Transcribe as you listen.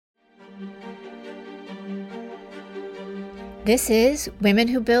This is Women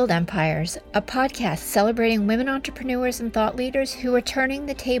Who Build Empires, a podcast celebrating women entrepreneurs and thought leaders who are turning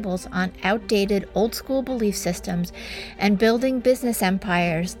the tables on outdated old school belief systems and building business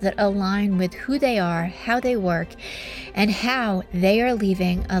empires that align with who they are, how they work, and how they are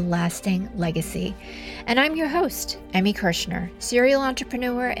leaving a lasting legacy. And I'm your host, Emmy Kirshner, serial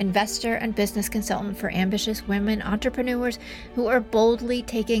entrepreneur, investor, and business consultant for ambitious women entrepreneurs who are boldly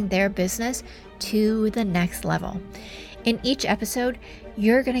taking their business to the next level. In each episode,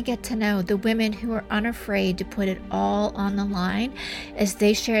 you're going to get to know the women who are unafraid to put it all on the line as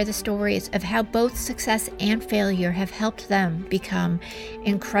they share the stories of how both success and failure have helped them become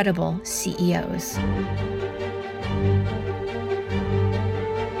incredible CEOs.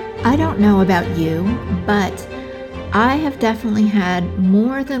 I don't know about you, but I have definitely had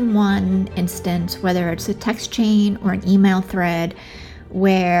more than one instance, whether it's a text chain or an email thread,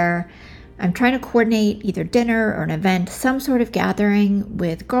 where I'm trying to coordinate either dinner or an event, some sort of gathering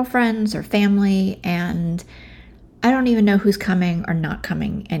with girlfriends or family, and I don't even know who's coming or not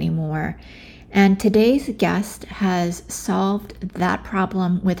coming anymore. And today's guest has solved that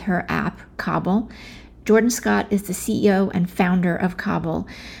problem with her app, Cobble. Jordan Scott is the CEO and founder of Cobble,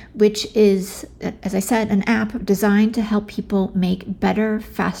 which is, as I said, an app designed to help people make better,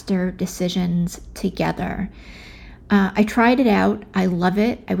 faster decisions together. I tried it out. I love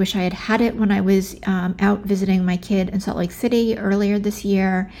it. I wish I had had it when I was out visiting my kid in Salt Lake City earlier this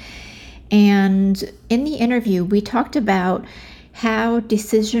year. And in the interview, we talked about how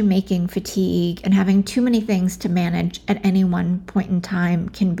decision-making fatigue and having too many things to manage at any one point in time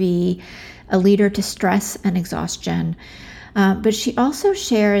can be a leader to stress and exhaustion. But she also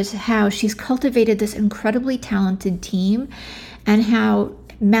shares how she's cultivated this incredibly talented team and how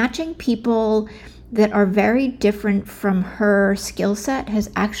matching people that are very different from her skill set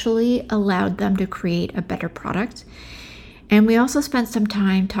has actually allowed them to create a better product. And we also spent some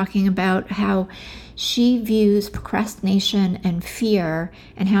time talking about how she views procrastination and fear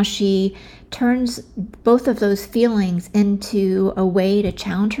and how she turns both of those feelings into a way to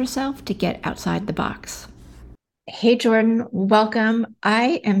challenge herself to get outside the box. Hey, Jordan, welcome.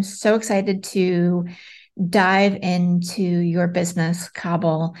 I am so excited to dive into your business,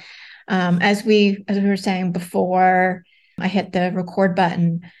 Cobble. As we were saying before I hit the record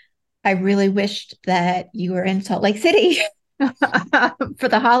button, I really wished that you were in Salt Lake City for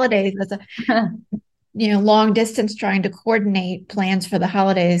the holidays. That's a long distance trying to coordinate plans for the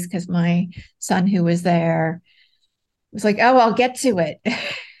holidays because my son who was there was like, "Oh, I'll get to it,"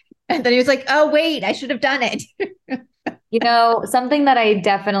 and then he was like, "Oh, wait, I should have done it." Something that I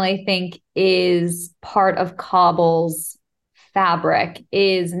definitely think is part of Cobble's fabric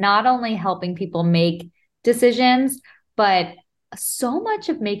is not only helping people make decisions, but so much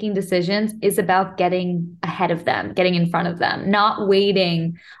of making decisions is about getting ahead of them, getting in front of them, not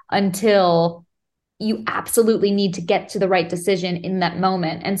waiting until you absolutely need to get to the right decision in that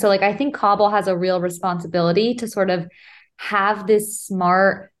moment. And so, I think Cobble has a real responsibility to sort of have this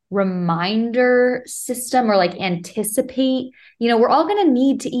smart reminder system or anticipate, we're all going to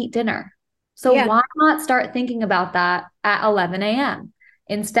need to eat dinner. So Yeah. why not start thinking about that at 11 a.m.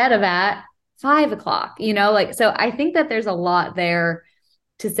 instead of at 5 o'clock, so I think that there's a lot there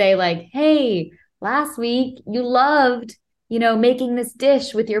to say hey, last week you loved, making this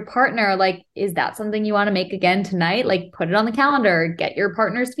dish with your partner. Is that something you want to make again tonight? Put it on the calendar, get your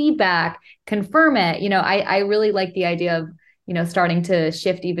partner's feedback, confirm it. I really like the idea of, starting to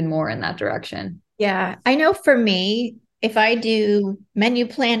shift even more in that direction. Yeah. I know for me, if I do menu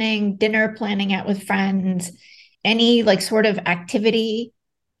planning, dinner planning out with friends, any sort of activity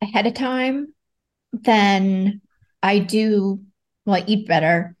ahead of time, then I do, I eat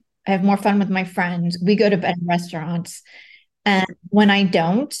better. I have more fun with my friends. We go to better restaurants. And when I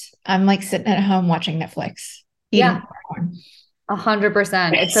don't, I'm sitting at home watching Netflix, eating Yeah, popcorn.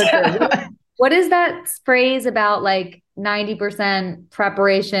 100%. It's so true. What is that phrase about 90%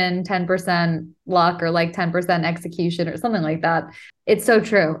 preparation, 10% luck, or 10% execution or something like that? It's so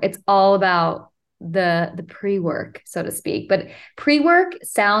true. It's all about the pre-work, so to speak. But pre-work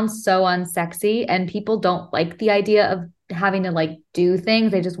sounds so unsexy and people don't like the idea of having to do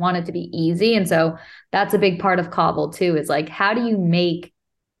things. They just want it to be easy. And so that's a big part of Cobble too, is how do you make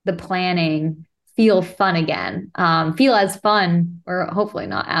the planning feel fun again, feel as fun, or hopefully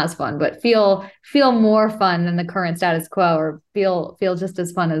not as fun, but feel more fun than the current status quo, or feel just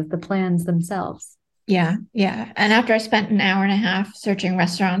as fun as the plans themselves. Yeah, yeah. And after I spent an hour and a half searching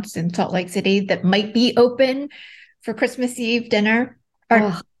restaurants in Salt Lake City that might be open for Christmas Eve dinner, or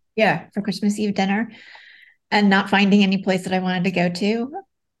Oh, yeah, for Christmas Eve dinner, and not finding any place that I wanted to go to,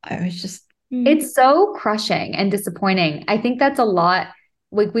 I was just It's so crushing and disappointing. I think that's a lot.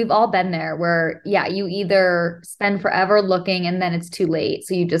 Like we've all been there where, yeah, you either spend forever looking and then it's too late.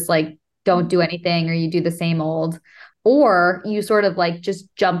 So you just like don't do anything or you do the same old, or you sort of like just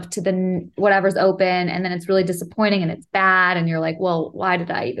jump to the whatever's open and then it's really disappointing and it's bad. And you're like, well, why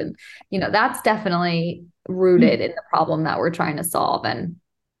did I even, that's definitely rooted in the problem that we're trying to solve. And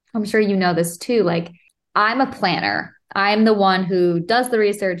I'm sure you know this too. Like I'm a planner. I'm the one who does the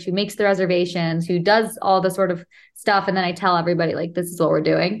research, who makes the reservations, who does all the sort of stuff. And then I tell everybody, like, this is what we're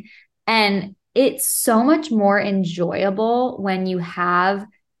doing. And it's so much more enjoyable when you have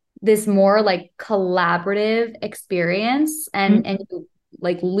this more like collaborative experience and you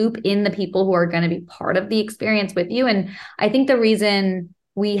like loop in the people who are going to be part of the experience with you. And I think the reason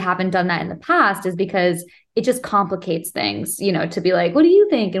we haven't done that in the past is because it just complicates things, to be like, what do you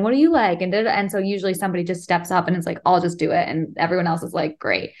think? And what do you like? And so usually somebody just steps up and it's like, I'll just do it. And everyone else is like,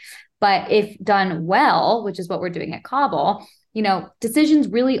 great. But if done well, which is what we're doing at Cobble, decisions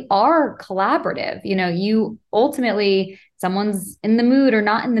really are collaborative. You ultimately, someone's in the mood or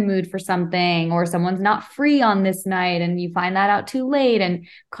not in the mood for something, or someone's not free on this night and you find that out too late. And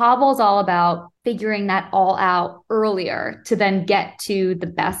Cobble's all about figuring that all out earlier to then get to the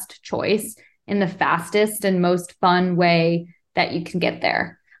best choice in the fastest and most fun way that you can get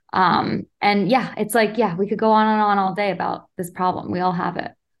there. And yeah, it's like, yeah, we could go on and on all day about this problem. We all have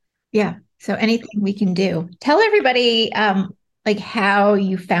it. Yeah. So anything we can do. Tell everybody like how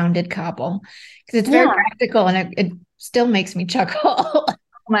you founded Cobble, because it's very practical and it still makes me chuckle. Oh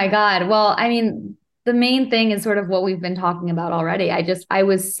my God. Well, I mean, the main thing is sort of what we've been talking about already. I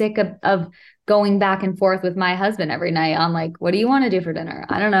was sick of going back and forth with my husband every night on like, what do you want to do for dinner?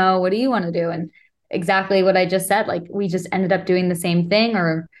 I don't know. What do you want to do? And exactly what I just said, like we just ended up doing the same thing,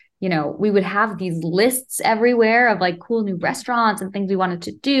 or we would have these lists everywhere of like cool new restaurants and things we wanted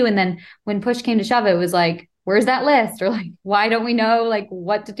to do. And then when push came to shove, it was like, where's that list? Or like, why don't we know like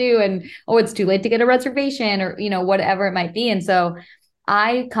what to do? And, oh, it's too late to get a reservation, or, whatever it might be. And so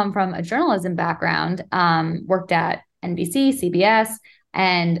I come from a journalism background, worked at NBC, CBS,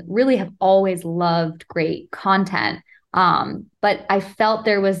 and really have always loved great content. But I felt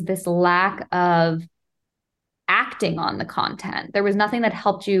there was this lack of acting on the content. There was nothing that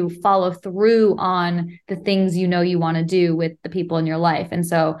helped you follow through on the things you want to do with the people in your life. And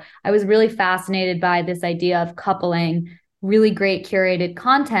so I was really fascinated by this idea of coupling really great curated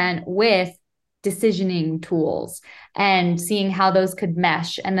content with decisioning tools and seeing how those could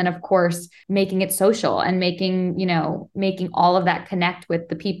mesh. And then of course, making it social and making all of that connect with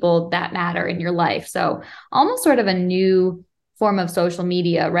the people that matter in your life. So almost sort of a new form of social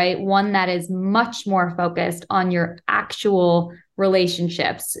media, right? One that is much more focused on your actual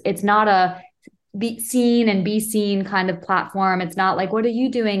relationships. It's not a be seen and be seen kind of platform. It's not like, what are you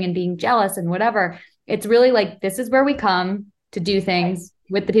doing and being jealous and whatever. It's really like, this is where we come to do things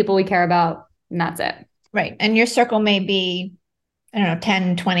with the people we care about. And that's it. Right. And your circle may be, I don't know,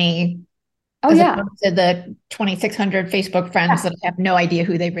 10, 20. Oh, yeah. To the 2,600 Facebook friends that have no idea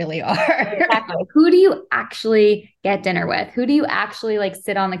who they really are. Exactly. Who do you actually get dinner with? Who do you actually like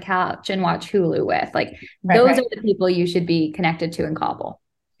sit on the couch and watch Hulu with? Like those are the people you should be connected to in Cobble.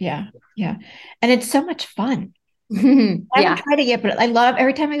 Yeah. Yeah. And it's so much fun. I haven't tried it yet, but I love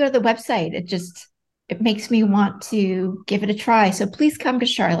every time I go to the website, it makes me want to give it a try. So please come to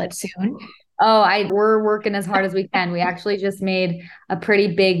Charlotte soon. Oh, we're working as hard as we can. We actually just made a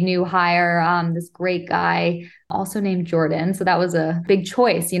pretty big new hire. This great guy, also named Jordan. So that was a big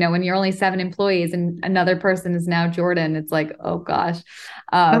choice. When you're only 7 employees and another person is now Jordan, it's like, oh gosh.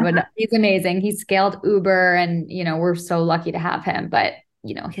 But he's amazing. He scaled Uber, and we're so lucky to have him. But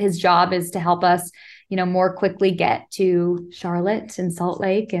his job is to help us, more quickly get to Charlotte and Salt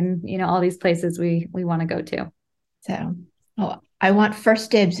Lake and all these places we want to go to. So, I want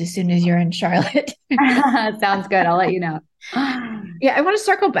first dibs as soon as you're in Charlotte. Sounds good. I'll let you know. Yeah, I want to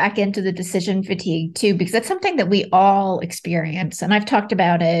circle back into the decision fatigue too, because that's something that we all experience. And I've talked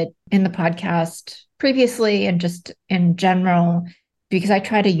about it in the podcast previously and just in general, because I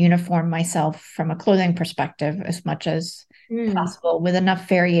try to uniform myself from a clothing perspective as much as possible, with enough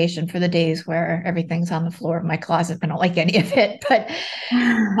variation for the days where everything's on the floor of my closet. I don't like any of it, but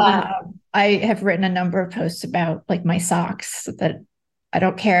I have written a number of posts about like my socks, that I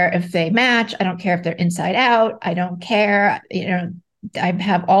don't care if they match. I don't care if they're inside out. I don't care. I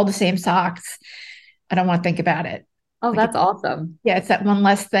have all the same socks. I don't want to think about it. Oh, that's awesome. Yeah. It's that one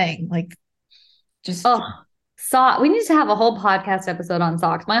less thing. Like just. We need to have a whole podcast episode on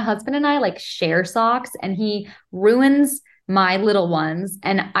socks. My husband and I like share socks, and he ruins my little ones.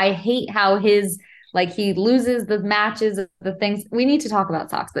 And I hate how he loses the matches of the things. We need to talk about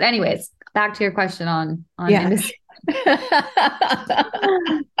socks. But anyways, back to your question on Yeah. industry.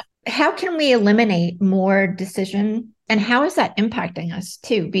 How can we eliminate more decision, and how is that impacting us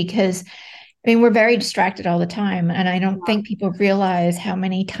too? Because I mean, we're very distracted all the time, and I don't think people realize how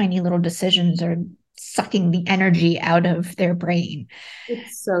many tiny little decisions are sucking the energy out of their brain.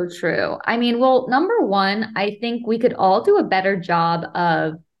 It's so true. I mean, well, number one, I think we could all do a better job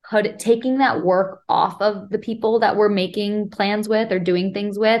of taking that work off of the people that we're making plans with or doing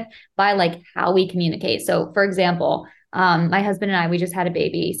things with by like how we communicate. So, for example, my husband and I, we just had a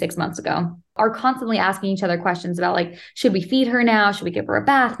baby 6 months ago, are constantly asking each other questions about like, should we feed her now? Should we give her a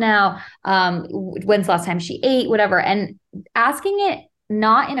bath now? When's the last time she ate? Whatever. And asking it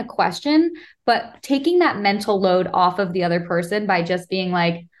not in a question, but taking that mental load off of the other person by just being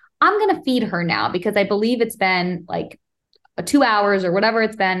like, I'm going to feed her now because I believe it's been like 2 hours or whatever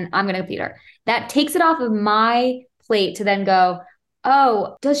it's been. I'm going to feed her. That takes it off of my plate to then go,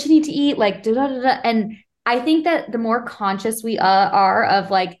 oh, does she need to eat? Like, da, da, da, da. And I think that the more conscious we are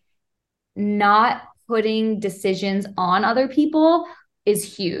of like not putting decisions on other people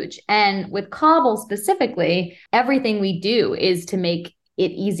is huge. And with Cobble specifically, everything we do is to make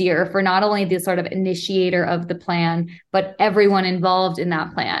it easier for not only the sort of initiator of the plan, but everyone involved in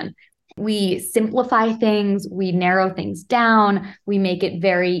that plan. We simplify things, we narrow things down, we make it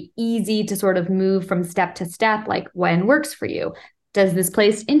very easy to sort of move from step to step, like when works for you. Does this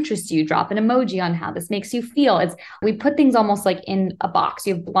place interest you? Drop an emoji on how this makes you feel. We put things almost like in a box.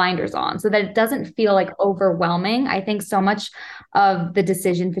 You have blinders on so that it doesn't feel like overwhelming. I think so much of the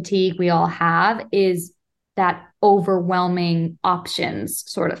decision fatigue we all have is that overwhelming options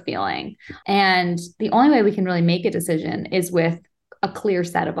sort of feeling. And the only way we can really make a decision is with a clear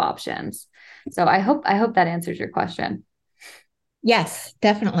set of options. So I hope that answers your question. Yes,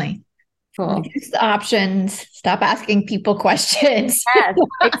 definitely. Cool. Reduce the options. Stop asking people questions. Yes,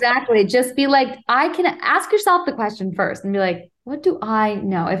 exactly. Just be like, I can ask yourself the question first and be like, what do I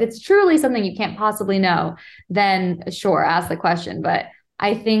know? If it's truly something you can't possibly know, then sure, ask the question. But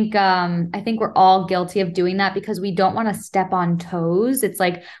I think we're all guilty of doing that because we don't want to step on toes. It's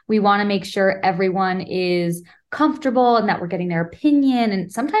like we want to make sure everyone is comfortable and that we're getting their opinion.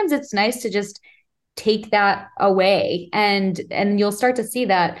 And sometimes it's nice to just take that away and you'll start to see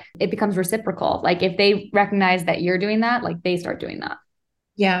that it becomes reciprocal. Like if they recognize that you're doing that, like they start doing that.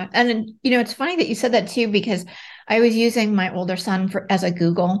 Yeah. And it's funny that you said that too, because I was using my older son as a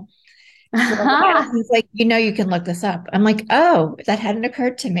Google. He's like, you can look this up. I'm like, oh, that hadn't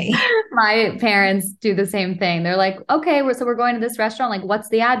occurred to me. My parents do the same thing. They're like, okay, we're going to this restaurant. Like, what's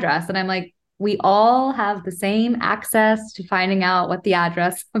the address? And I'm like, we all have the same access to finding out what the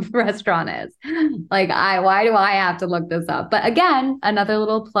address of the restaurant is. Like, why do I have to look this up? But again, another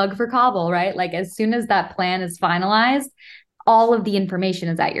little plug for Cobble, right? Like, as soon as that plan is finalized, all of the information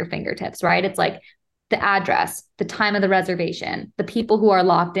is at your fingertips, right? It's like the address, the time of the reservation, the people who are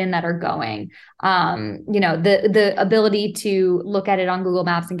locked in that are going, the ability to look at it on Google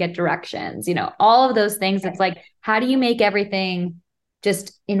Maps and get directions, all of those things. It's like, how do you make everything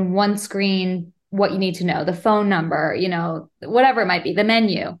just in one screen, what you need to know, the phone number, whatever it might be, the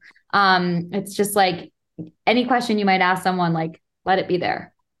menu. It's just like any question you might ask someone, like, let it be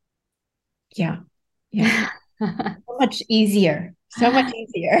there. Yeah. Yeah. So much easier. So much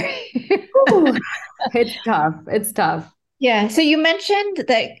easier. Ooh, it's tough. Yeah. So you mentioned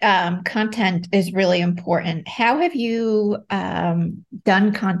that content is really important. How have you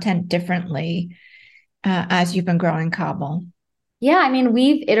done content differently as you've been growing Cobble? Yeah, I mean,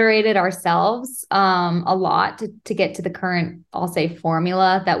 we've iterated ourselves a lot to get to the current, I'll say,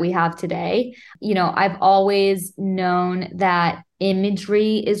 formula that we have today. I've always known that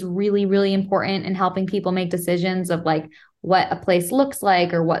imagery is really, really important in helping people make decisions of like what a place looks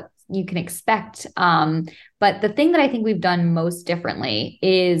like or what you can expect. But the thing that I think we've done most differently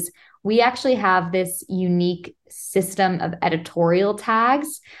is we actually have this unique system of editorial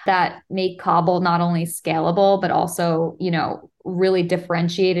tags that make Cobble not only scalable, but also, really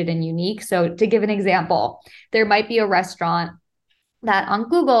differentiated and unique. So to give an example, there might be a restaurant that on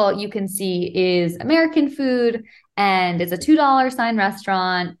Google you can see is American food and it's a $2 sign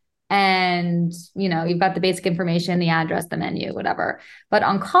restaurant. And, you've got the basic information, the address, the menu, whatever. But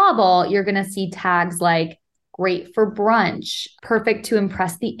on Cobble, you're going to see tags like great for brunch, perfect to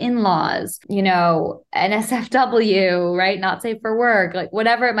impress the in-laws, NSFW, right? Not safe for work, like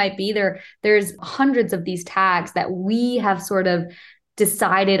whatever it might be. There's hundreds of these tags that we have sort of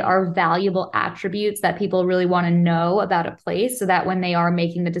decided are valuable attributes that people really want to know about a place so that when they are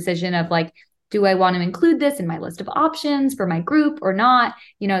making the decision of like, do I want to include this in my list of options for my group or not?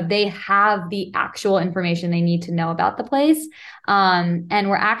 They have the actual information they need to know about the place. And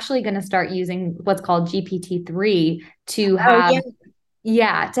we're actually going to start using what's called GPT-3 to Oh, have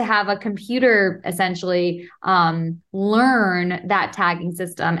yeah. to have a computer essentially learn that tagging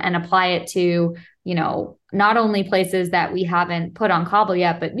system and apply it to, not only places that we haven't put on Cobble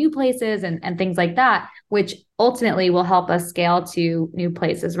yet, but new places and things like that, which ultimately will help us scale to new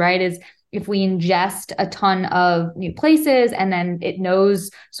places, right? Is if we ingest a ton of new places and then it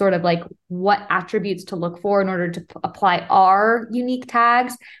knows sort of like what attributes to look for in order to apply our unique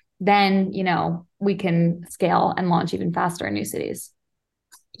tags, then, we can scale and launch even faster in new cities.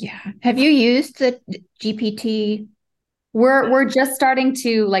 Yeah. Have you used the GPT? We're just starting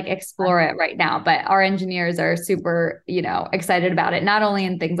to like explore it right now, but our engineers are super, excited about it, not only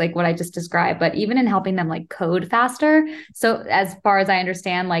in things like what I just described, but even in helping them like code faster. So as far as I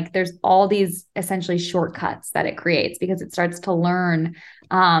understand, like there's all these essentially shortcuts that it creates because it starts to learn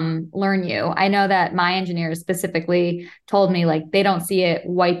you. I know that my engineers specifically told me like they don't see it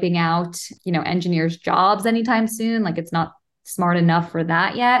wiping out, engineers' jobs anytime soon. Like it's not smart enough for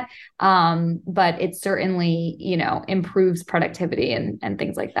that yet. But it certainly, improves productivity and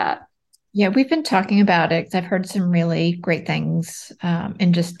things like that. Yeah, we've been talking about it because I've heard some really great things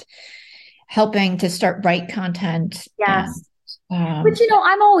and just helping to start write content. Yes. Which,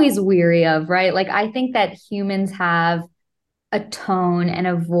 I'm always weary of, right? Like, I think that humans have a tone and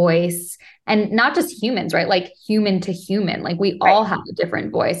a voice, and not just humans, right? Like human to human, like we all have a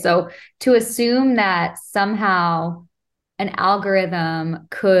different voice. So to assume that somehow an algorithm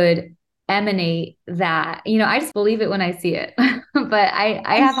could emanate that, I just believe it when I see it. But I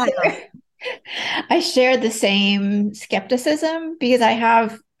have had I share the same skepticism because I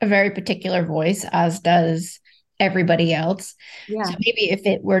have a very particular voice, as does everybody else. So yeah. maybe if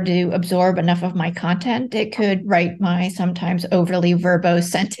it were to absorb enough of my content, it could write my sometimes overly verbose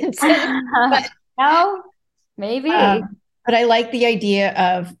sentences. But, No, maybe. but I like the idea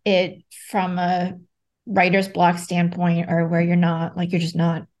of it from a writer's block standpoint, or where you're just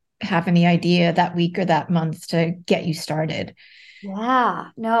not having the idea that week or that month to get you started. Yeah.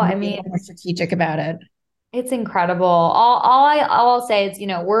 No, I Be mean, more strategic about it. it's incredible. All I'll say is,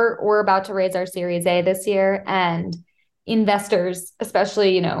 we're about to raise our Series A this year, and investors,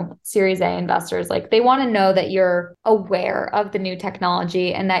 especially, Series A investors, like they want to know that you're aware of the new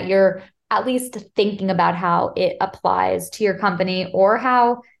technology and that you're at least thinking about how it applies to your company or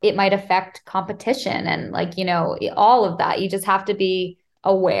how it might affect competition and like, all of that. You just have to be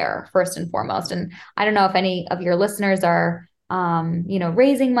aware first and foremost. And I don't know if any of your listeners are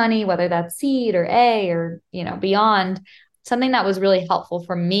raising money, whether that's seed or A or, beyond. Something that was really helpful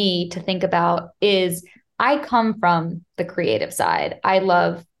for me to think about is I come from the creative side. I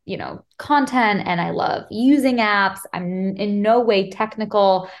love, content and I love using apps. I'm in no way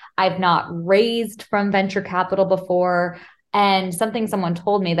technical. I've not raised from venture capital before. And something someone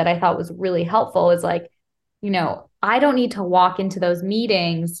told me that I thought was really helpful is like, I don't need to walk into those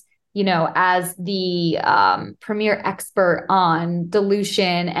meetings as the premier expert on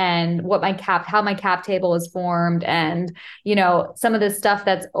dilution and how my cap table is formed and, some of the stuff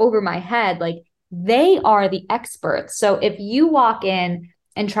that's over my head, like they are the experts. So if you walk in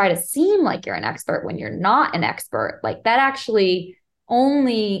and try to seem like you're an expert when you're not an expert, like that actually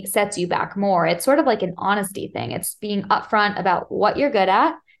only sets you back more. It's sort of like an honesty thing. It's being upfront about what you're good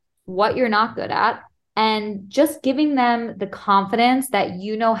at, what you're not good at, and just giving them the confidence that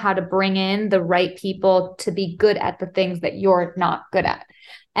you know how to bring in the right people to be good at the things that you're not good at.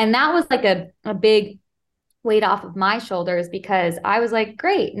 And that was like a big weight off of my shoulders because I was like,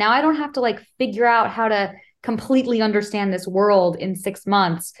 great, now I don't have to like figure out how to completely understand this world in 6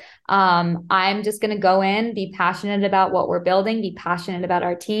 months. I'm just going to go in, be passionate about what we're building, be passionate about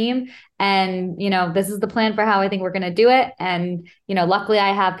our team. And, this is the plan for how I think we're going to do it. And, luckily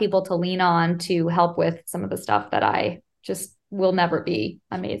I have people to lean on to help with some of the stuff that I just will never be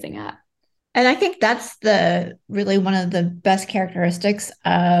amazing at. And I think that's really one of the best characteristics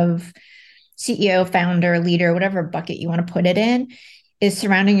of CEO, founder, leader, whatever bucket you want to put it in, is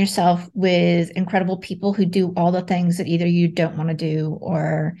surrounding yourself with incredible people who do all the things that either you don't want to do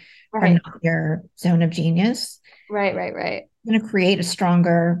or are not your zone of genius. Right. Going to create a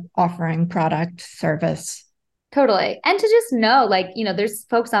stronger offering, product, service. Totally. And to just know, like, there's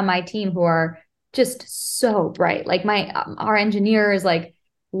folks on my team who are just so bright. Like our engineers, like,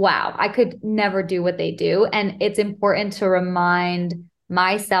 wow, I could never do what they do. And it's important to remind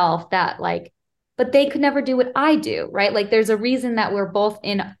myself that like, but they could never do what I do, right? Like there's a reason that we're both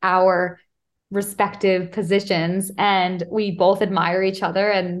in our respective positions and we both admire each other.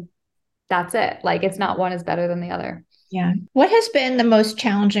 And that's it. Like it's not one is better than the other. Yeah. What has been the most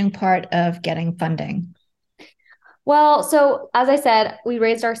challenging part of getting funding? Well, so as I said, we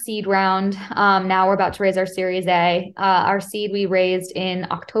raised our seed round. Now we're about to raise our Series A. Our seed we raised in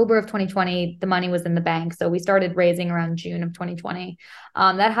October of 2020. The money was in the bank. So we started raising around June of 2020.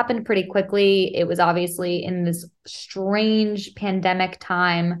 That happened pretty quickly. It was obviously in this strange pandemic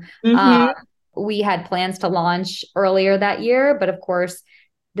time. Mm-hmm. We had plans to launch earlier that year, but of course,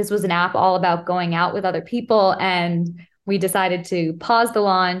 this was an app all about going out with other people. And we decided to pause the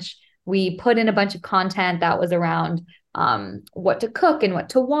launch. We put in a bunch of content that was around what to cook and what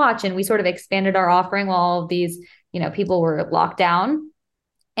to watch. And we sort of expanded our offering while all of these, people were locked down.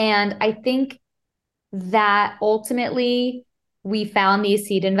 And I think that ultimately we found these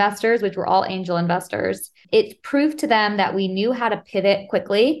seed investors, which were all angel investors. It proved to them that we knew how to pivot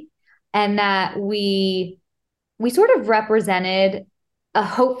quickly and that we sort of represented a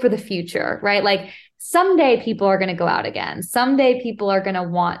hope for the future, right? Like someday people are going to go out again. Someday people are going to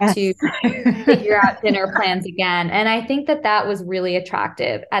want to figure out dinner plans again. And I think that that was really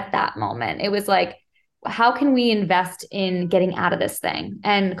attractive at that moment. It was like, how can we invest in getting out of this thing?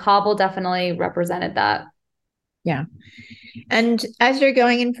 And Cobble definitely represented that. Yeah. And as you're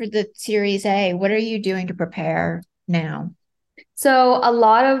going in for the Series A, what are you doing to prepare now? So a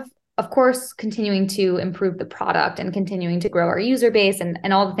lot of course, continuing to improve the product and continuing to grow our user base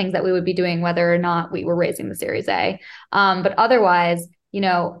and all the things that we would be doing, whether or not we were raising the Series A. But otherwise,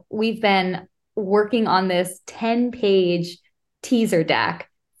 we've been working on this 10-page teaser deck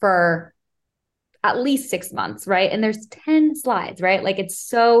for at least 6 months, right? And there's 10 slides, right? Like it's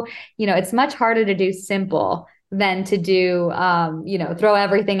so, it's much harder to do simple than to do, throw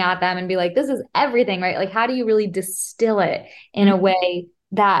everything at them and be like, this is everything, right? Like, how do you really distill it in a way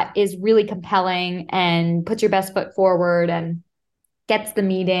that is really compelling and puts your best foot forward and gets the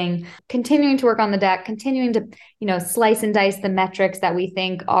meeting, continuing to work on the deck, continuing to, slice and dice the metrics that we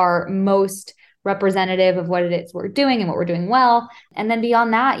think are most representative of what it is we're doing and what we're doing well. And then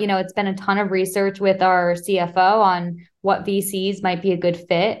beyond that, it's been a ton of research with our CFO on what VCs might be a good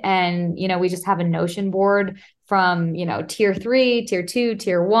fit. And, we just have a Notion board from, tier 3, tier 2,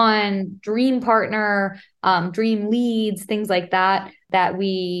 tier 1, dream partner, dream leads, things like that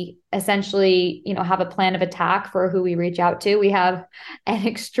we essentially, have a plan of attack for who we reach out to. We have an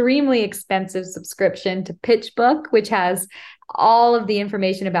extremely expensive subscription to PitchBook, which has all of the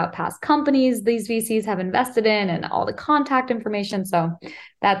information about past companies these VCs have invested in and all the contact information. So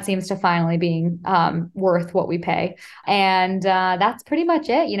that seems to finally being worth what we pay. And that's pretty much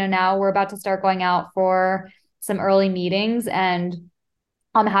it. Now we're about to start going out for some early meetings, and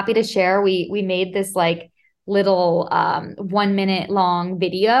I'm happy to share. We made this like little 1 minute long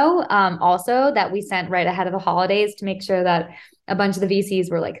video also that we sent right ahead of the holidays to make sure that a bunch of the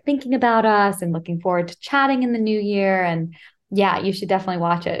VCs were like thinking about us and looking forward to chatting in the new year. And yeah, you should definitely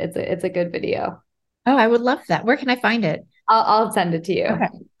watch it. It's a good video. Oh, I would love that. Where can I find it? I'll send it to you. Okay.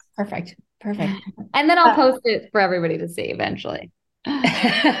 Perfect. And then I'll post it for everybody to see eventually.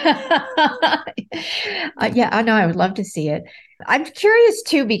 Yeah, I know. I would love to see it. I'm curious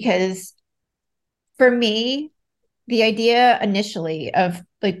too, because for me, the idea initially of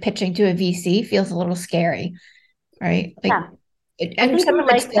like pitching to a VC feels a little scary, right? Like, yeah. And some of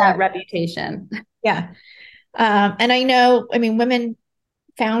like that reputation. Yeah. And I know, women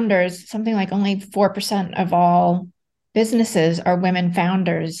founders, something like only 4% of all businesses are women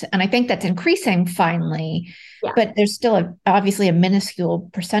founders. And I think that's increasing finally, but there's still obviously a minuscule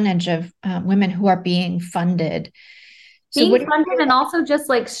percentage of women who are being funded. Being funded and also just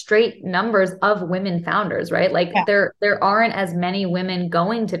like straight numbers of women founders, right? Like there aren't as many women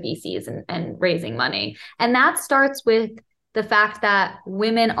going to VCs and raising money. And that starts with the fact that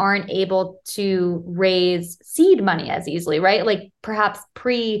women aren't able to raise seed money as easily, right? Like perhaps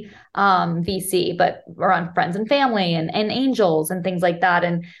pre VC, but around friends and family and angels and things like that.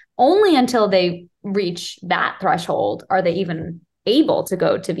 And only until they reach that threshold are they even able to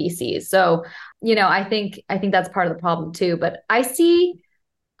go to VCs. So, I think that's part of the problem too. But I see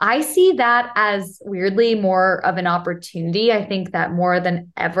that as weirdly more of an opportunity. I think that more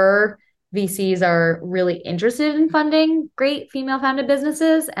than ever, VCs are really interested in funding great female founded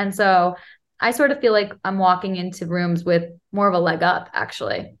businesses. And so I sort of feel like I'm walking into rooms with more of a leg up,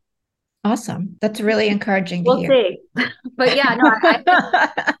 actually. Awesome. That's really encouraging to hear. We'll see. But yeah, no,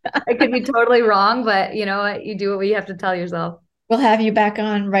 I could be totally wrong, but you know what? You do what you have to tell yourself. We'll have you back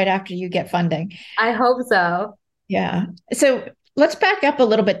on right after you get funding. I hope so. Yeah. So let's back up a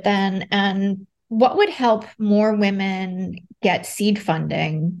little bit then. And what would help more women get seed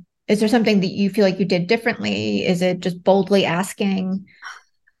funding? Is there something that you feel like you did differently? Is it just boldly asking?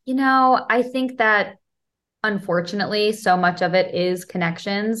 I think that unfortunately so much of it is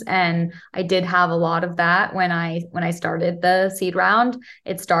connections, and I did have a lot of that when I started the seed round.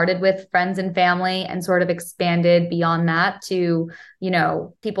 It started with friends and family and sort of expanded beyond that to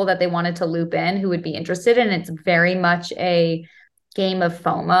people that they wanted to loop in who would be interested, and it's very much a game of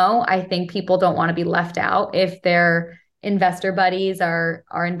FOMO. I think people don't want to be left out if their investor buddies are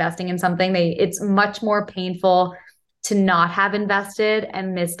investing in something. It's much more painful to not have invested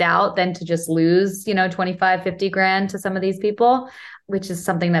and missed out than to just lose, 25, 50 grand to some of these people, which is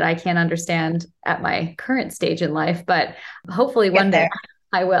something that I can't understand at my current stage in life, but hopefully one day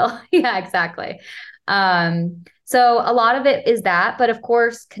I will. Yeah, exactly. So a lot of it is that, but of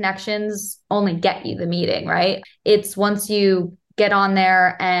course, connections only get you the meeting, right? It's once you get on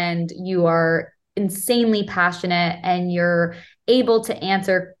there and you are insanely passionate and you're able to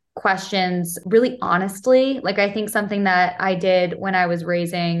answer questions really honestly. Like, I think something that I did when I was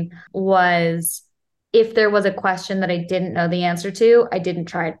raising was, if there was a question that I didn't know the answer to, I didn't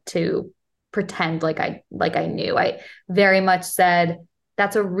try to pretend like I knew. I very much said,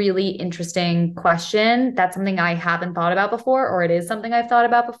 that's a really interesting question. That's something I haven't thought about before, or it is something I've thought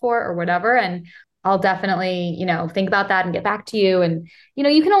about before, or whatever. And I'll definitely, think about that and get back to you. And,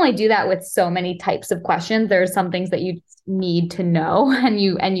 you can only do that with so many types of questions. There are some things that you need to know, and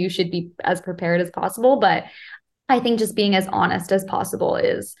you should be as prepared as possible. But I think just being as honest as possible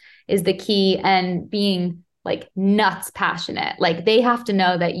is the key, and being like nuts passionate. Like, they have to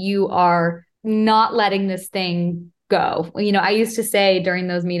know that you are not letting this thing go. I used to say during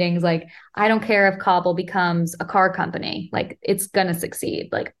those meetings, like, I don't care if Cobble becomes a car company, like, it's gonna succeed.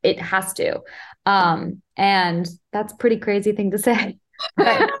 Like, it has to. And that's a pretty crazy thing to say.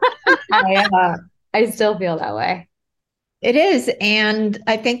 But I still feel that way. It is. And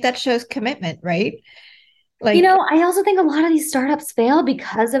I think that shows commitment, right? Like, I also think a lot of these startups fail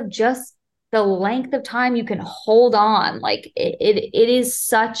because of just the length of time you can hold on. Like, it is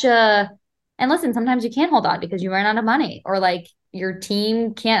such a, and listen, sometimes you can't hold on because you run out of money, or like your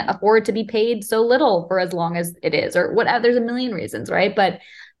team can't afford to be paid so little for as long as it is, or whatever. There's a million reasons, right? But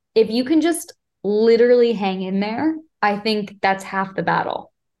if you can just literally hang in there, I think that's half the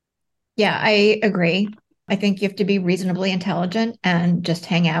battle. Yeah, I agree. I think you have to be reasonably intelligent and just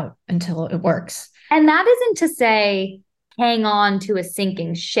hang out until it works. And that isn't to say hang on to a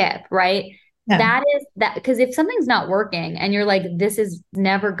sinking ship, right? No. That is that, because if something's not working and you're like, this is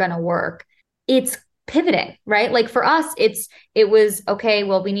never going to work, it's pivoting, right? Like, for us, it was, okay,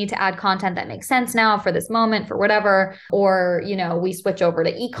 well, we need to add content that makes sense now for this moment, for whatever, or, we switch over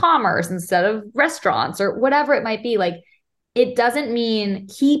to e-commerce instead of restaurants, or whatever it might be. Like, it doesn't mean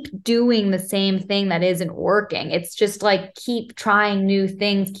keep doing the same thing that isn't working. It's just like, keep trying new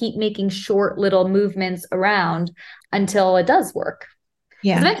things, keep making short little movements around until it does work.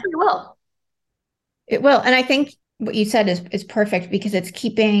 Yeah. Eventually it will. It will. And I think what you said is perfect, because it's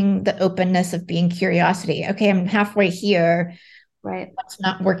keeping the openness of being curiosity. Okay, I'm halfway here. Right. What's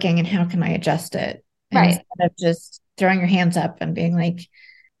not working and how can I adjust it? Right. Instead of just throwing your hands up and being like,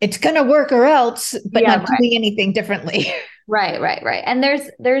 it's going to work or else, but not doing anything differently. Right. And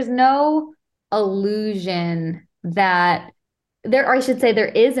there's no illusion that or I should say, there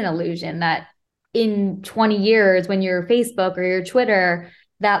is an illusion that in 20 years, when you're Facebook or your Twitter,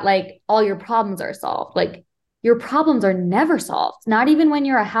 that like all your problems are solved. Like, your problems are never solved. Not even when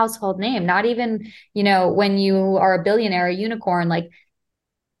you're a household name, not even, when you are a billionaire, a unicorn, like,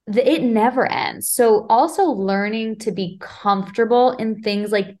 it never ends. So also learning to be comfortable in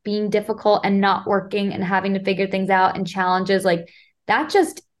things like being difficult and not working and having to figure things out, and challenges, like, that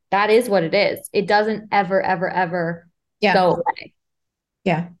is what it is. It doesn't ever go away.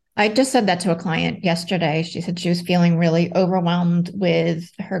 Yeah. I just said that to a client yesterday. She said she was feeling really overwhelmed with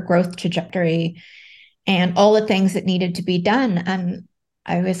her growth trajectory and all the things that needed to be done. And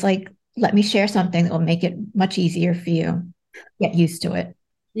I was like, let me share something that will make it much easier for you. Get used to it.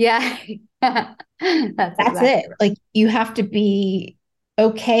 Yeah. That's exactly it. Like, you have to be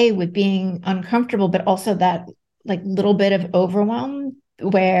okay with being uncomfortable, but also that like little bit of overwhelm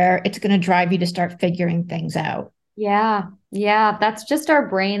where it's going to drive you to start figuring things out. Yeah. That's just our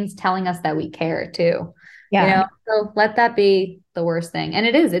brains telling us that we care too. Yeah. So let that be the worst thing. And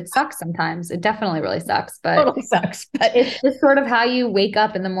it sucks sometimes. It definitely really sucks, but totally sucks. But it's just sort of how you wake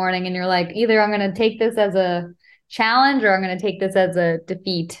up in the morning and you're like, either I'm going to take this as a challenge or I'm going to take this as a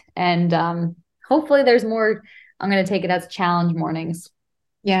defeat. And hopefully there's more. I'm going to take it as challenge mornings.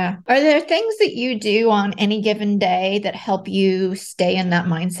 Yeah. Are there things that you do on any given day that help you stay in that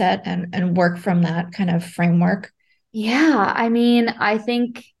mindset and work from that kind of framework? Yeah. I mean, I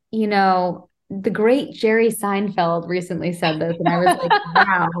think, the great Jerry Seinfeld recently said this, and I was like,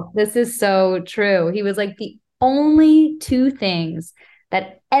 wow, this is so true. He was like, the only two things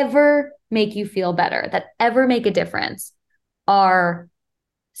that ever make you feel better, that ever make a difference, are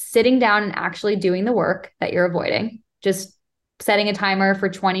sitting down and actually doing the work that you're avoiding, just setting a timer for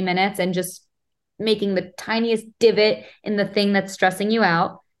 20 minutes and just making the tiniest divot in the thing that's stressing you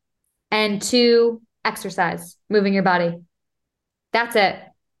out. And two, exercise, moving your body. That's it.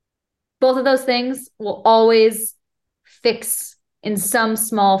 Both of those things will always fix in some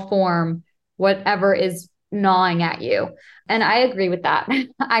small form whatever is gnawing at you. And I agree with that.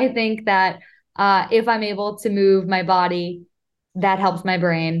 I think that if I'm able to move my body, that helps my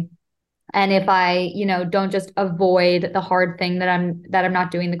brain. And if I, don't just avoid the hard thing that I'm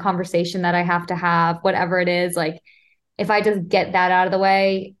not doing, the conversation that I have to have, whatever it is, like if I just get that out of the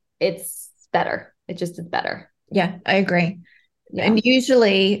way, it's better. It just is better. Yeah, I agree. Yeah. And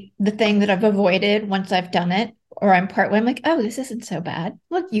usually the thing that I've avoided, once I've done it or I'm partway, I'm like, oh, this isn't so bad.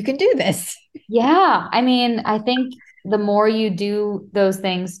 Look, you can do this. Yeah. I mean, I think the more you do those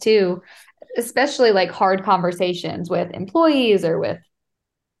things too, especially like hard conversations with employees or with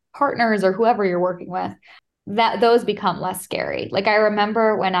partners or whoever you're working with, that those become less scary. Like I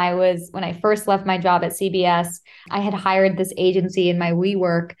remember when I first left my job at CBS, I had hired this agency in my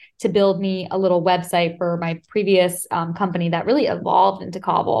WeWork to build me a little website for my previous company that really evolved into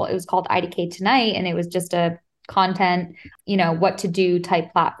Cobble. It was called IDK Tonight, and it was just a content, what to do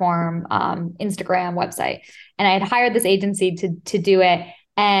type platform, Instagram website. And I had hired this agency to do it,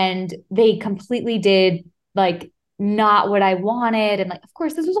 and they completely did like not what I wanted. And like, of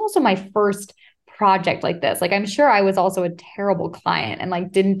course, this was also my first project like this. Like, I'm sure I was also a terrible client and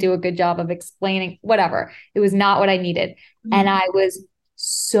like didn't do a good job of explaining whatever. It was not what I needed. Mm-hmm. And I was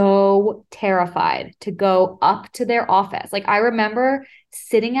so terrified to go up to their office. Like, I remember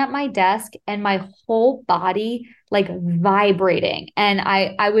sitting at my desk and my whole body like vibrating. And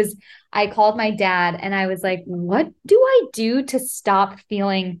I called my dad and I was like, what do I do to stop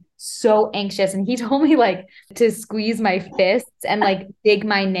feeling so anxious? And he told me like to squeeze my fists and like dig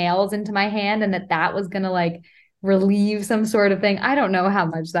my nails into my hand, and that was going to like relieve some sort of thing. I don't know how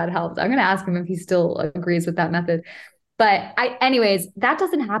much that helped. I'm going to ask him if he still agrees with that method. But anyways, that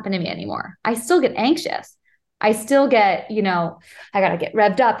doesn't happen to me anymore. I still get anxious. I still get, I got to get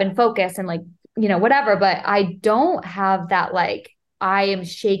revved up and focus and like, whatever, but I don't have that, like, I am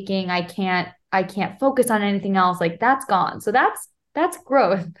shaking. I can't focus on anything else. Like, that's gone. So that's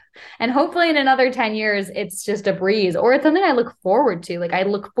growth. And hopefully in another 10 years, it's just a breeze, or it's something I look forward to. Like, I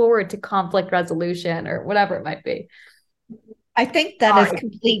look forward to conflict resolution or whatever it might be. I think that is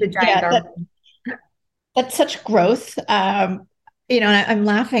complete. Yeah, that's such growth. And I'm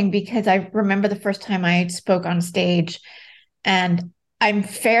laughing because I remember the first time I spoke on stage, and I'm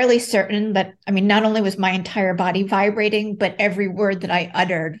fairly certain that, not only was my entire body vibrating, but every word that I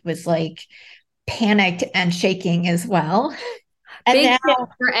uttered was like panicked and shaking as well. And big tip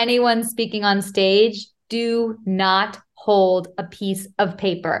for anyone speaking on stage: do not hold a piece of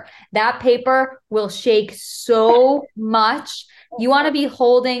paper. That paper will shake so much. You want to be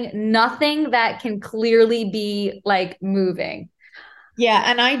holding nothing that can clearly be like moving. Yeah.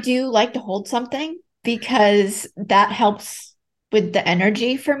 And I do like to hold something because that helps with the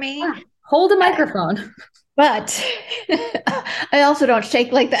energy for me. Yeah. Hold a microphone. But I also don't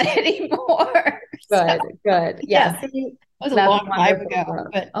shake like that anymore. Good. Yeah. It was a long time ago.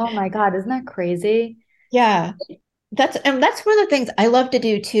 But oh my God, isn't that crazy? Yeah. That's one of the things I love to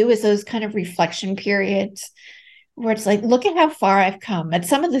do too, is those kind of reflection periods where it's like, look at how far I've come at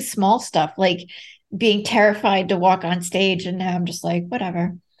some of the small stuff, like being terrified to walk on stage. And now I'm just like,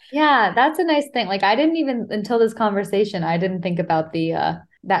 whatever. Yeah, that's a nice thing. Like, I didn't even, until this conversation, I didn't think about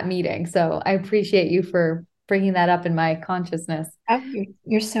that meeting. So I appreciate you for bringing that up in my consciousness. Oh,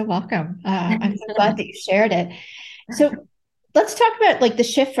 you're so welcome. I'm so glad that you shared it. So let's talk about like the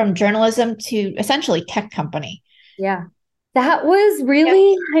shift from journalism to essentially tech company. Yeah, that was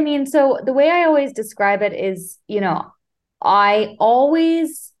really, so the way I always describe it is, I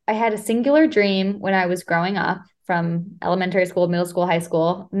had a singular dream when I was growing up, from elementary school, middle school, high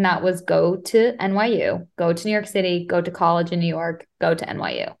school, and that was go to NYU, go to New York City, go to college in New York, go to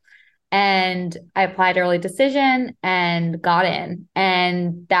NYU. And I applied early decision and got in.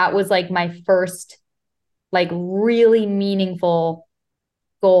 And that was like my first like really meaningful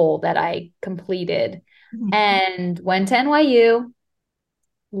goal that I completed. Mm-hmm. And went to NYU,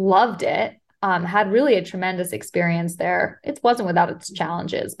 loved it, had really a tremendous experience there. It wasn't without its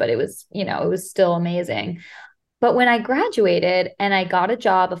challenges, but it was, it was still amazing. But when I graduated and I got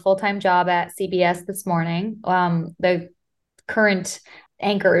a full-time job at CBS this morning, the current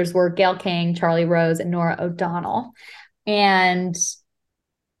anchors were Gail King, Charlie Rose, and Nora O'Donnell. And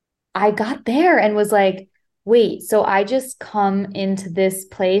I got there and was like, wait, so I just come into this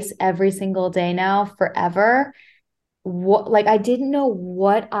place every single day now forever? What, like, I didn't know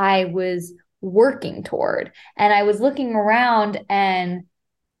what I was working toward. And I was looking around and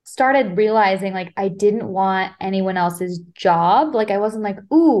started realizing like I didn't want anyone else's job. Like I wasn't like,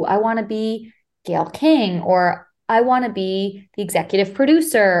 ooh, I want to be Gail King, or I want to be the executive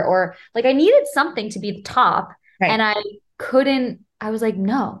producer, or like I needed something to be the top. Right. And I couldn't, I was like,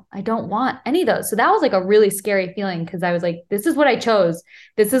 no, I don't want any of those. So that was like a really scary feeling because I was like, this is what I chose.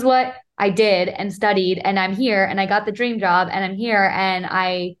 This is what I did and studied, and I'm here and I got the dream job and I'm here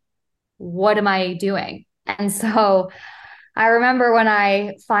and what am I doing? And so I remember when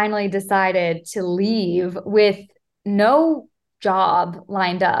I finally decided to leave with no job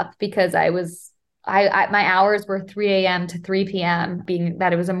lined up because my hours were 3 a.m. to 3 p.m., being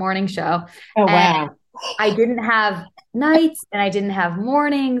that it was a morning show. Oh, and wow. I didn't have nights and I didn't have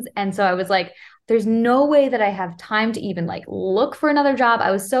mornings. And so I was like, there's no way that I have time to even like look for another job.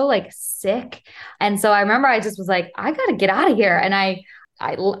 I was so like sick. And so I remember I just was like, I got to get out of here. And I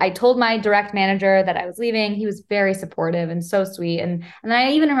told my direct manager that I was leaving. He was very supportive and so sweet. And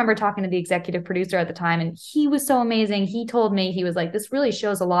I even remember talking to the executive producer at the time, and he was so amazing. He told me, he was like, this really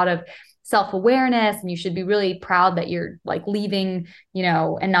shows a lot of self-awareness, and you should be really proud that you're like leaving,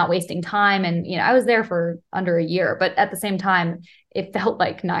 and not wasting time. And, I was there for under a year, but at the same time, it felt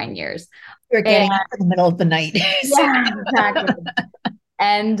like 9 years. You're getting up in the middle of the night. Yeah, exactly.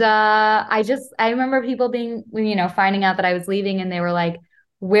 And I remember people being, finding out that I was leaving, and they were like,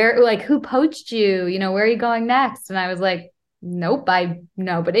 who poached you? Where are you going next? And I was like, nope,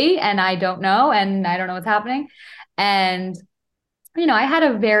 nobody. And I don't know. And I don't know what's happening. And, I had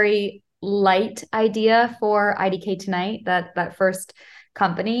a very light idea for IDK Tonight, that first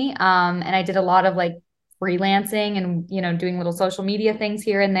company. And I did a lot of like freelancing and, doing little social media things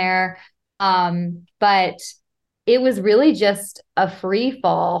here and there. But it was really just a free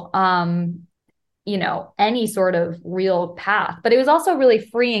fall, any sort of real path. But it was also really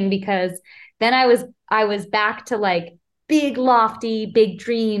freeing because then I was back to like big, lofty, big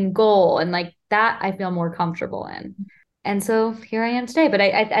dream goal. And like that I feel more comfortable in. And so here I am today. But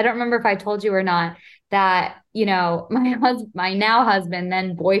I don't remember if I told you or not that, my now husband,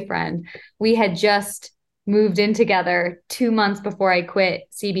 then boyfriend, we had just moved in together 2 months before I quit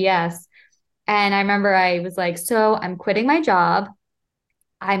CBS. And I remember I was like, so I'm quitting my job.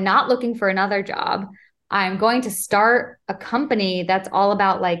 I'm not looking for another job. I'm going to start a company that's all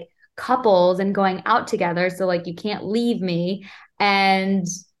about like couples and going out together. So like, you can't leave me. And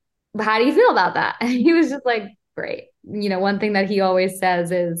how do you feel about that? And he was just like, great. One thing that he always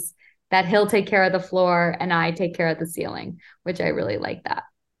says is that he'll take care of the floor and I take care of the ceiling, which I really like that.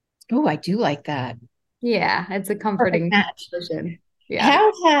 Oh, I do like that. Yeah, it's a comforting position. Yeah.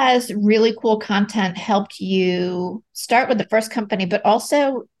 How has really cool content helped you start with the first company, but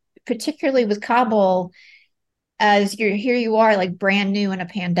also particularly with Cobble, as here you are like brand new in a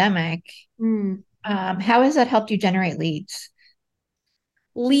pandemic? How has that helped you generate leads?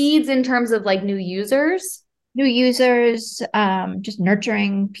 Leads in terms of like new users? New users, just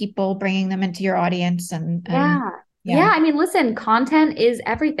nurturing people, bringing them into your audience. Yeah. I mean, listen, content is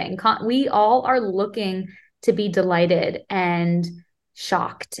everything. We all are looking to be delighted and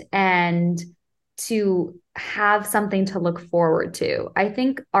shocked and to have something to look forward to. I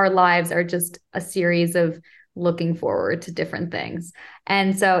think our lives are just a series of looking forward to different things.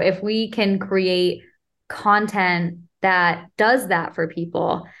 And so if we can create content that does that for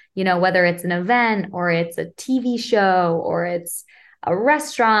people, whether it's an event or it's a TV show or it's a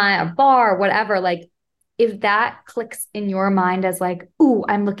restaurant, a bar, whatever, like if that clicks in your mind as like, ooh,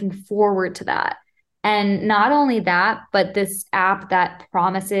 I'm looking forward to that. And not only that, but this app that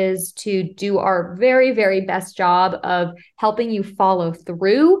promises to do our very, very best job of helping you follow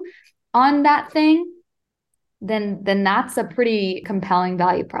through on that thing, then that's a pretty compelling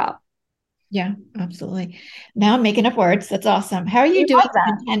value prop. Yeah, absolutely. Now I'm making up words. That's awesome. How are you doing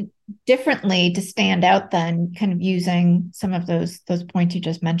content differently to stand out then, kind of using some of those points you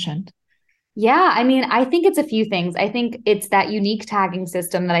just mentioned? Yeah, I mean, I think it's a few things. I think it's that unique tagging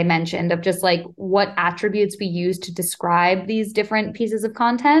system that I mentioned of just like what attributes we use to describe these different pieces of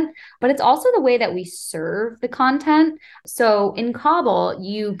content, but it's also the way that we serve the content. So in Cobble,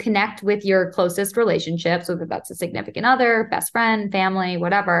 you connect with your closest relationships, whether that's a significant other, best friend, family,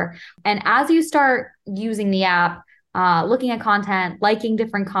 whatever. And as you start using the app, looking at content, liking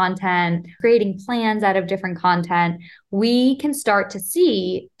different content, creating plans out of different content, we can start to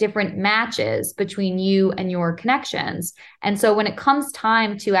see different matches between you and your connections. And so when it comes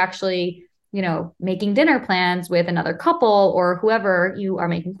time to actually, making dinner plans with another couple or whoever you are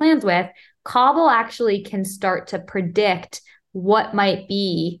making plans with, Cobble actually can start to predict what might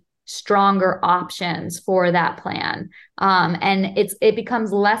be stronger options for that plan. And it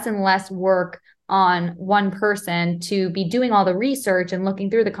becomes less and less work on one person to be doing all the research and looking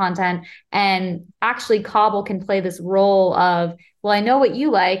through the content. And actually Cobble can play this role of, well, I know what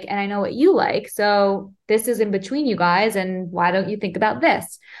you like and I know what you like. So this is in between you guys. And why don't you think about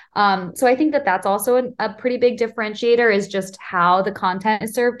this? So I think that that's also a pretty big differentiator, is just how the content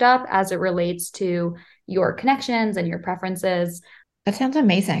is served up as it relates to your connections and your preferences. That sounds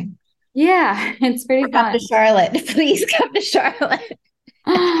amazing. Yeah, it's pretty fun. Come to Charlotte. Please come to Charlotte.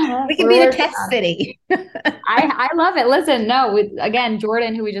 We can be the test city. I love it. Listen, no, again,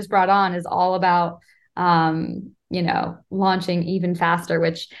 Jordan, who we just brought on, is all about, launching even faster,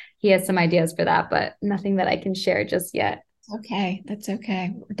 which he has some ideas for that, but nothing that I can share just yet. Okay. That's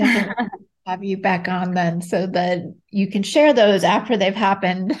okay. We're definitely have you back on then so that you can share those after they've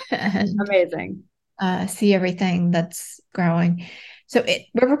happened. And, amazing. See everything that's growing. So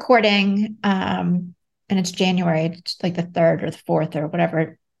we're recording, and it's January. It's like the 3rd or the 4th or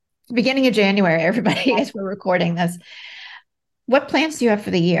whatever. Beginning of January, everybody, as we're recording this. What plans do you have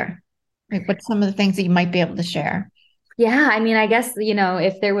for the year? Like, what's some of the things that you might be able to share? Yeah, I mean, I guess,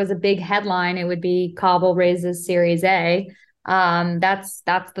 if there was a big headline, it would be Cobble raises Series A. That's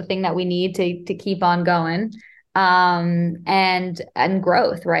the thing that we need to keep on going. And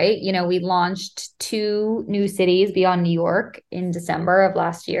growth, right? We launched 2 new cities beyond New York in December of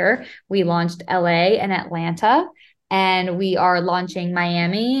last year. We launched LA and Atlanta, and we are launching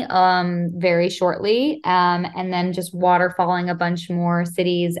Miami very shortly, and then just waterfalling a bunch more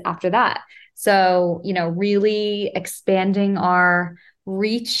cities after that. So, really expanding our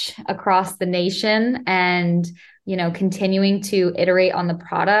reach across the nation and, continuing to iterate on the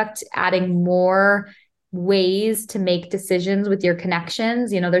product, adding more ways to make decisions with your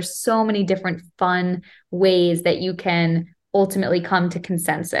connections. There's so many different fun ways that you can ultimately come to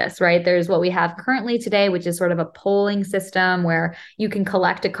consensus, right? There's what we have currently today, which is sort of a polling system where you can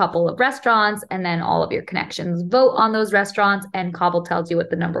collect a couple of restaurants and then all of your connections vote on those restaurants, and Cobble tells you what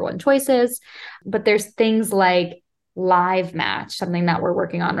the number one choice is. But there's things like Live Match, something that we're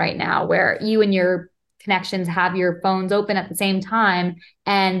working on right now, where you and your connections have your phones open at the same time,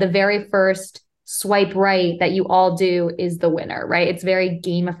 and the very first swipe right that you all do is the winner, right? It's very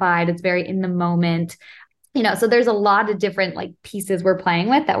gamified. It's very in the moment. So there's a lot of different pieces we're playing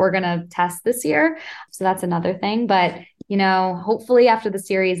with that we're going to test this year. So that's another thing. But, hopefully after the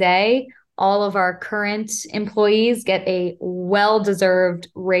Series A, all of our current employees get a well-deserved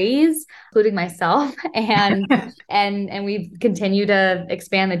raise, including myself. And, and we continue to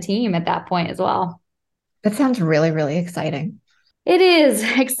expand the team at that point as well. That sounds really, really exciting. It is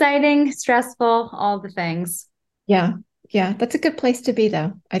exciting, stressful, all the things. Yeah. Yeah. That's a good place to be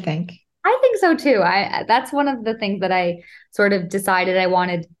though, I think. I think so too. That's one of the things that I sort of decided I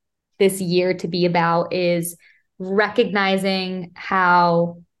wanted this year to be about, is recognizing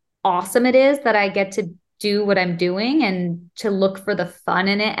how awesome it is that I get to do what I'm doing and to look for the fun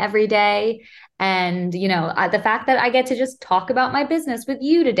in it every day. And, the fact that I get to just talk about my business with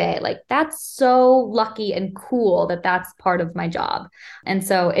you today, that's so lucky and cool that that's part of my job. And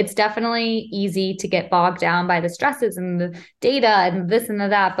so it's definitely easy to get bogged down by the stresses and the data and this and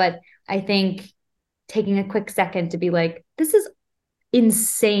that. But I think taking a quick second to be like, this is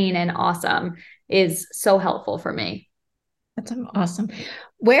insane and awesome is so helpful for me. That's awesome.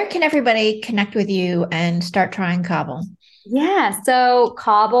 Where can everybody connect with you and start trying Cobble? Yeah, so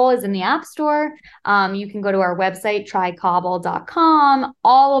Cobble is in the App Store. You can go to our website, trycobble.com.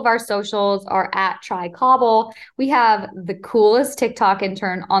 All of our socials are at trycobble. We have the coolest TikTok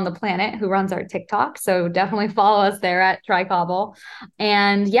intern on the planet who runs our TikTok. So definitely follow us there at trycobble.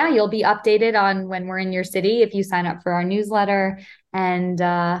 And yeah, you'll be updated on when we're in your city if you sign up for our newsletter, and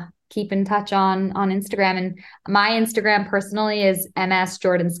keep in touch on Instagram. And my Instagram personally is MS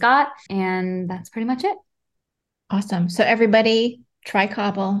Jordan Scott. And that's pretty much it. Awesome. So everybody try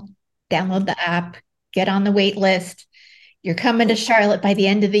Cobble, download the app, get on the wait list. You're coming to Charlotte by the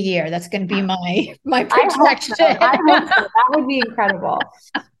end of the year. That's going to be my projection. I hope so. That would be incredible.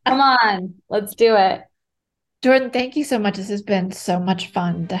 Come on, let's do it. Jordan, thank you so much. This has been so much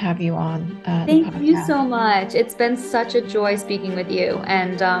fun to have you on. Thank you so much. It's been such a joy speaking with you,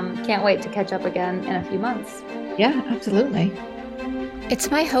 and can't wait to catch up again in a few months. Yeah, absolutely. It's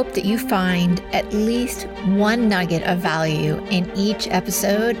my hope that you find at least one nugget of value in each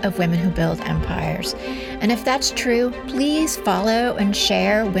episode of Women Who Build Empires. And if that's true, please follow and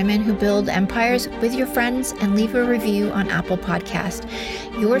share Women Who Build Empires with your friends and leave a review on Apple Podcast.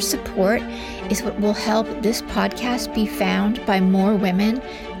 Your support is what will help this podcast be found by more women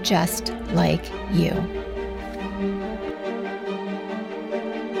just like you.